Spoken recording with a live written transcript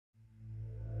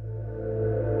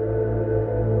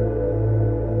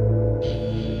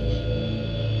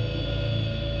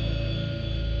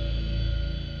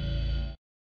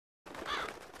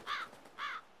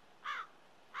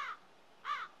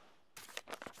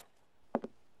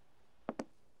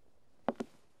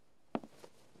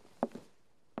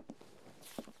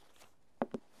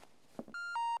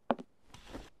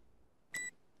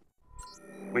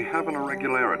have an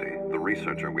irregularity. The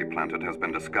researcher we planted has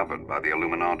been discovered by the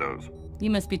Illuminados. You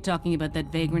must be talking about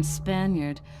that vagrant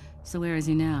Spaniard. So where is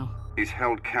he now? He's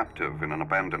held captive in an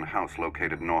abandoned house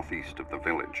located northeast of the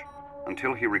village.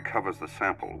 Until he recovers the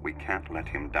sample, we can't let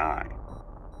him die.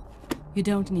 You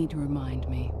don't need to remind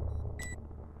me.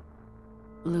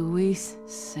 Luis,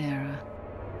 Sera.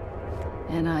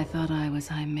 And I thought I was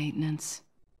high maintenance.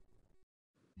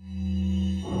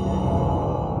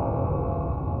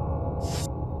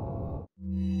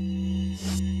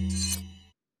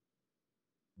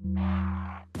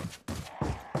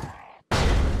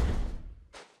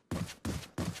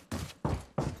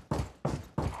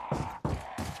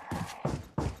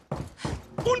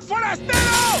 ¡Un forastero!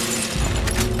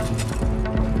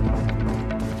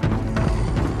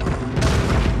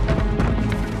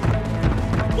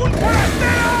 ¡Un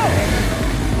forastero!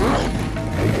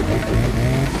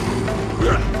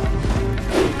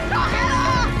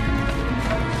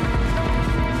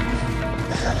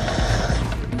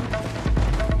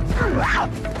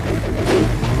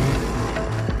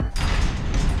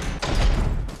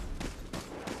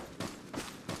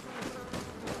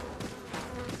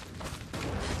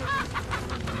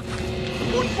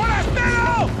 ¡Un forastero!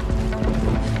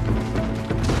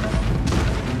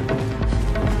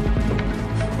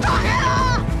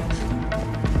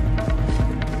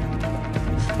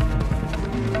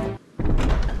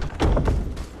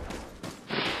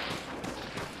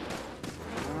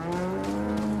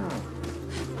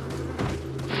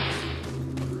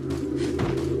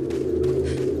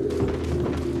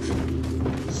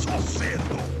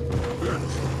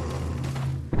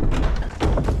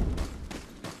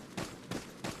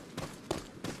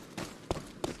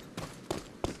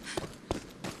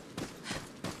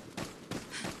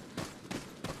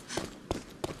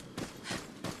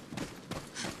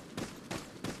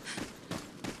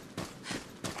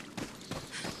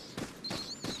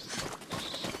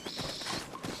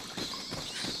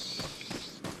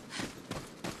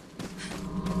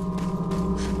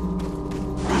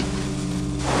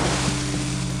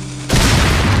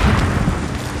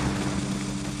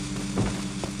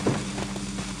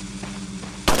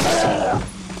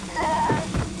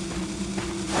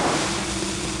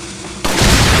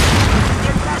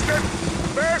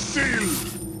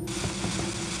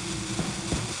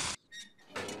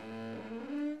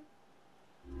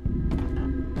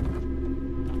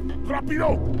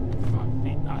 ¡Rápido!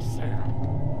 ¡Maldita sea!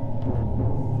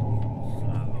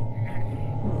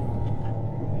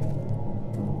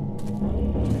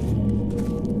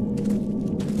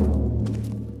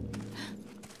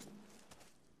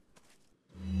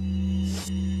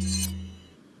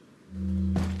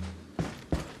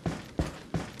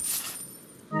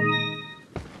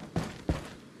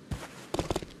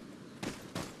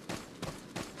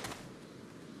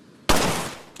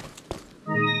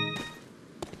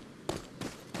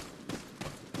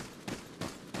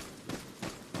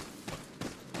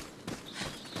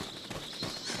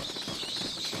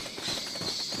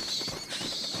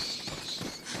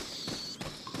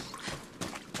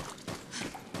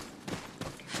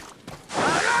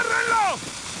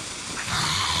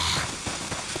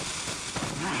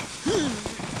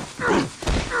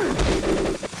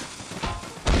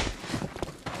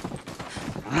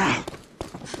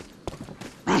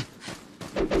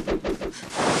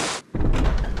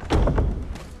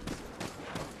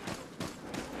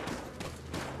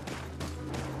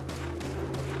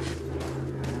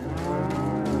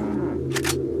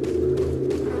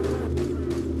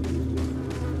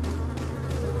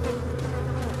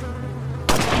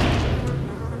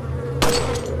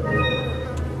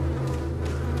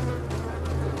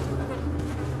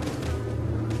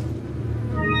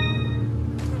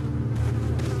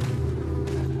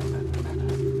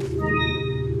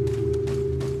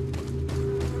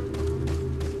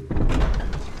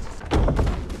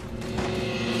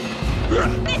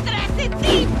 ¡Detrás de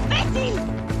ti, imbécil!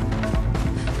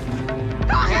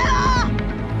 ¡Cógelo!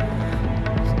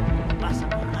 Vas a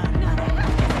pagar. No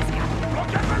dejes que se escape.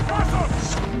 ¡Bloqueando el paso!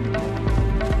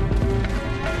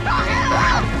 ¡Cógelo!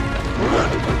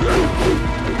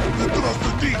 ¡Detrás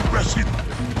de ti, imbécil!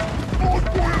 ¡Os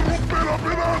voy a romper a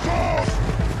pedazos!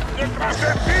 ¡Detrás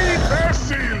de ti,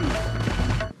 imbécil!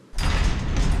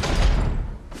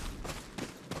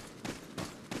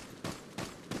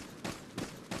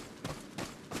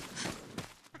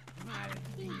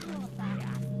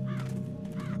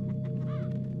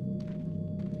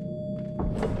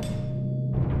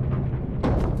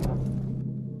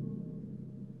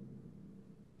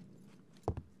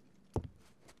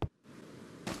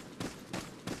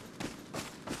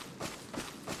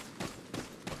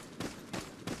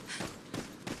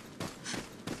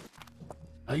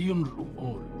 Hay un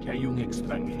rumor que hay un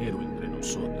extranjero entre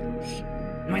nosotros.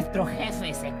 Nuestro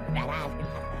jefe se cuidará de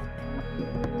la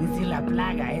rata. Si la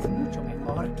plaga es mucho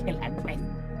mejor que la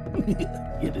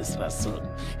nuestra. Tienes razón,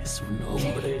 es un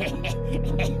hombre.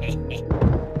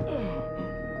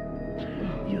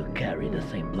 You carry the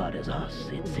same blood as us,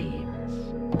 it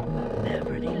seems.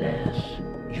 Nevertheless,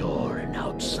 you're an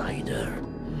outsider.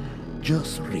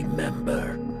 Just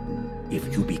remember,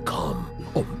 if you become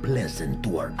unpleasant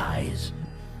to our eyes,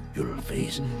 you'll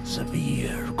face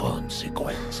severe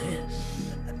consequences.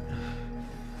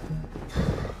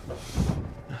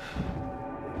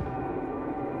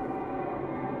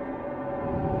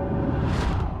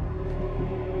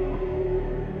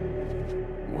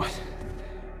 What?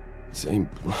 Same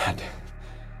blood.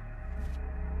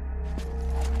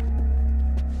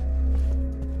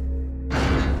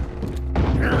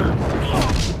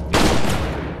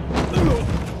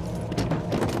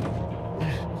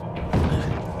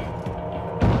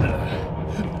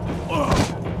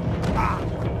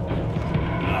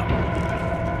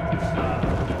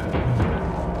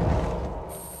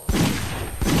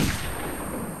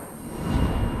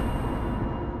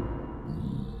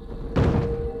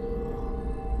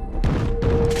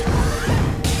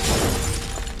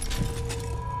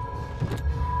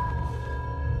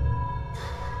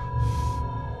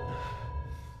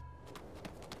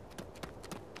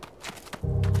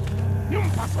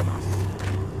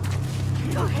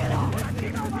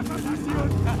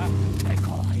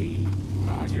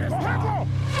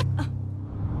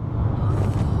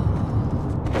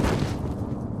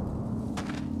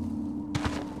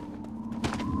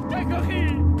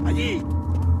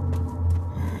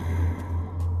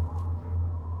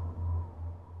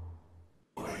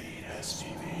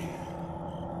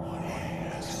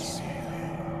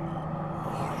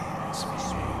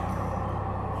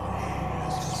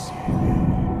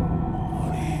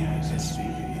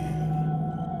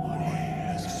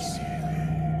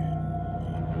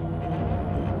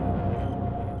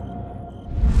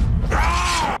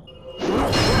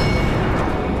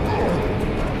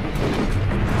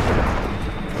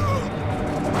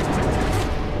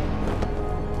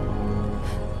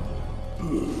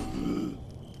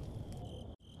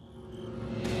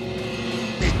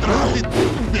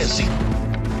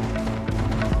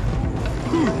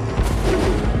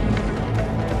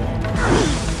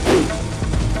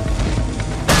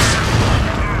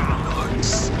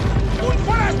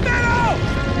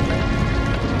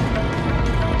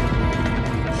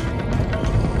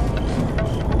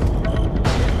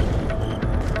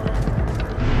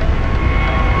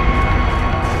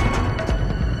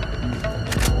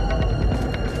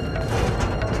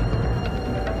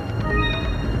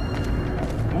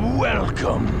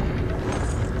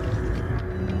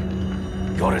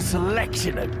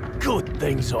 Selection of good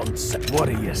things on set. What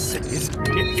do you say?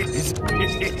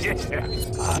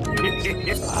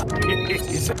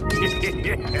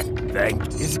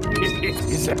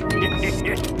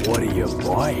 What are you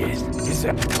buying?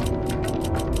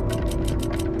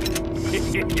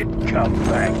 Come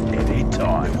back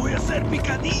anytime. Voy a hacer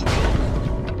picadillo.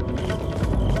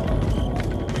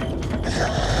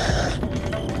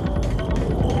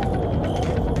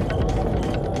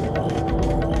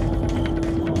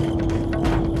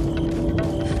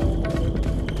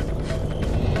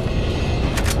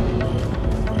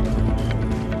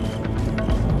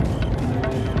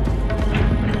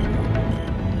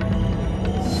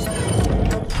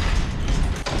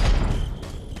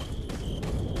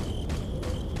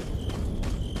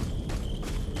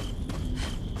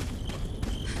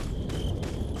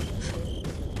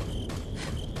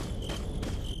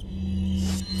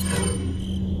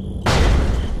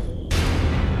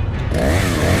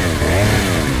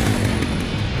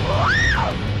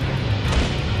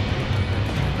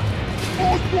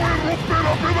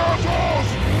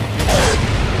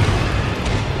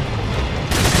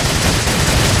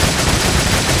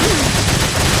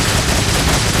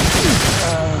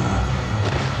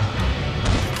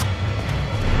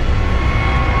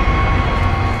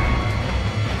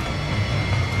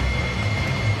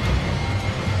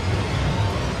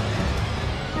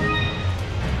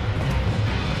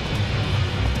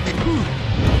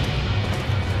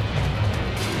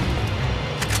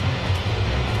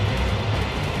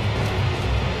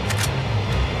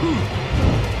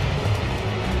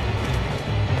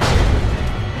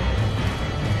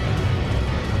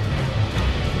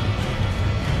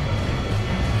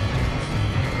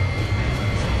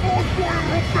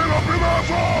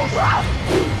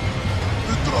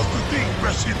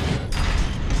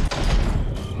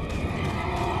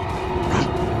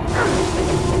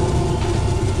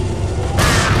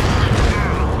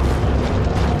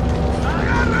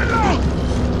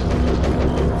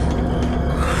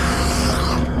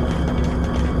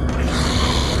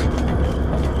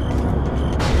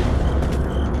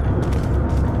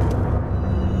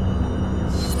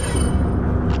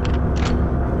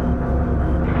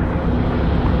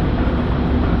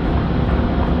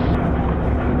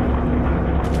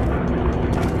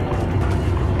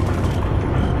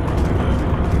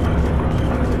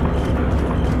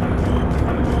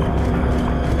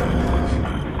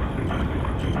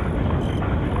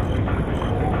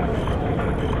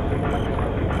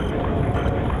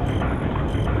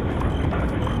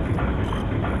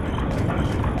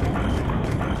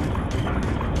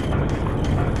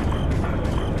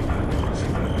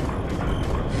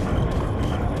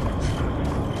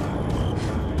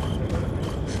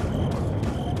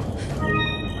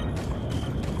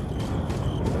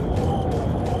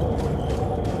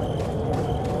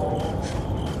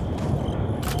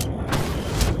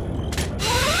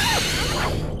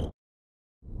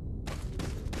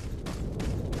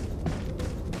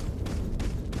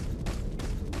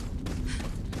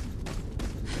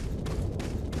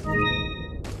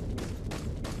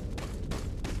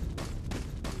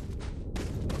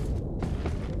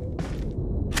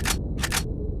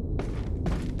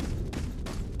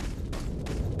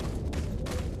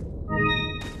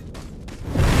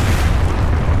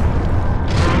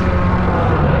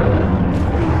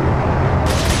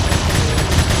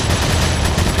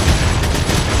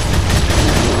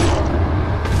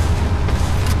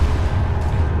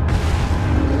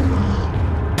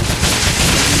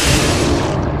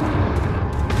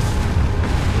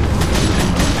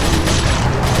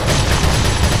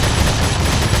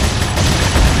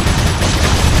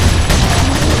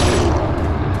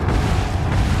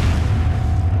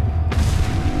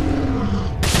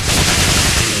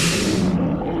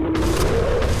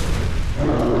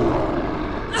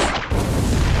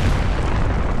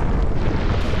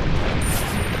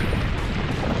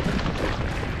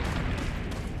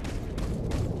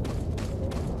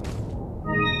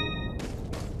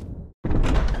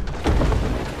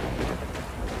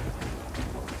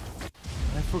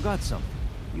 got something.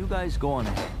 You guys go on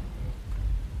ahead.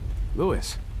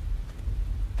 Louis.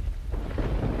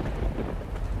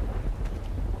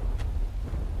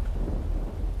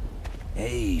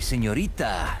 Hey,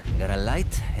 señorita. Got a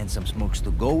light and some smokes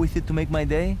to go with it to make my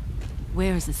day?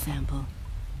 Where's the sample?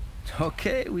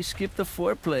 Okay, we skipped the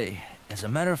foreplay. As a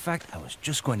matter of fact, I was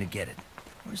just going to get it.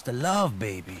 Where's the love,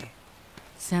 baby?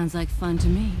 Sounds like fun to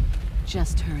me.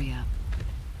 Just hurry up.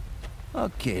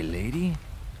 Okay, lady.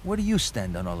 Where do you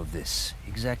stand on all of this?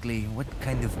 Exactly what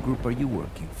kind of group are you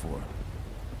working for?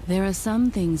 There are some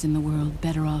things in the world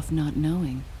better off not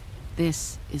knowing.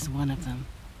 This is one of them.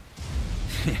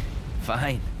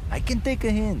 Fine. I can take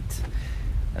a hint.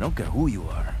 I don't care who you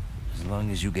are, as long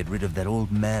as you get rid of that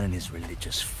old man and his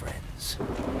religious friends.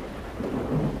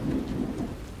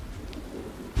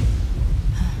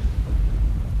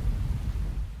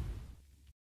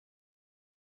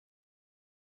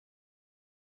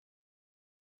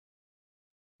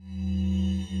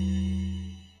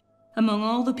 Among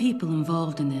all the people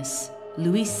involved in this,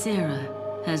 Sera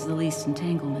has the least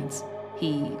entanglements.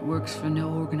 He works for no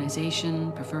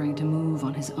organization, preferring to move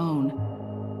on his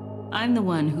own. I'm the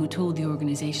one who told the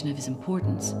organization of his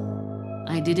importance.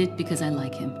 I did it because I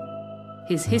like him.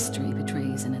 His history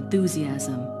betrays an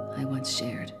enthusiasm I once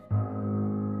shared.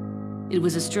 It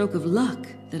was a stroke of luck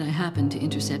that I happened to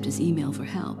intercept his email for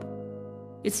help.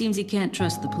 It seems he can't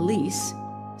trust the police,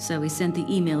 so he sent the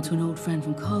email to an old friend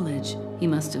from college. He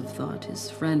must have thought his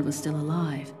friend was still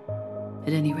alive.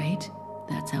 At any rate,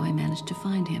 that's how I managed to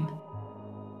find him.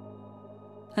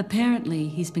 Apparently,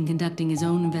 he's been conducting his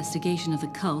own investigation of the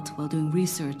cult while doing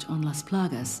research on Las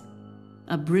Plagas.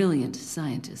 A brilliant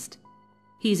scientist.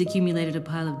 He's accumulated a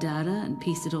pile of data and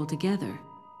pieced it all together.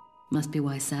 Must be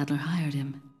why Sadler hired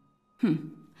him.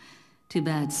 Too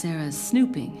bad Sera's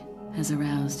snooping has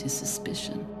aroused his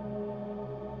suspicion.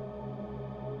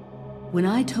 When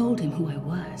I told him who I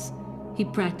was, he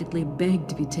practically begged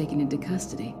to be taken into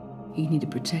custody. He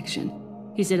needed protection.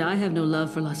 He said, I have no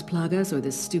love for Las Plagas or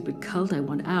this stupid cult. I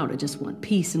want out. I just want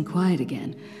peace and quiet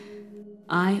again.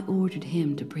 I ordered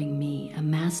him to bring me a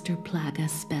Master Plaga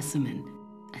specimen,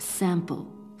 a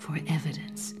sample for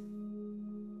evidence.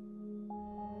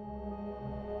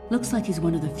 Looks like he's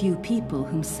one of the few people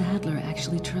whom Sadler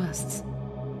actually trusts.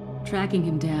 Tracking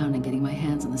him down and getting my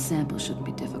hands on the sample shouldn't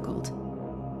be difficult.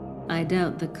 I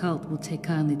doubt the cult will take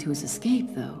kindly to his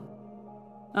escape, though.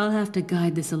 I'll have to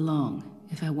guide this along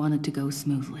if I want it to go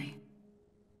smoothly.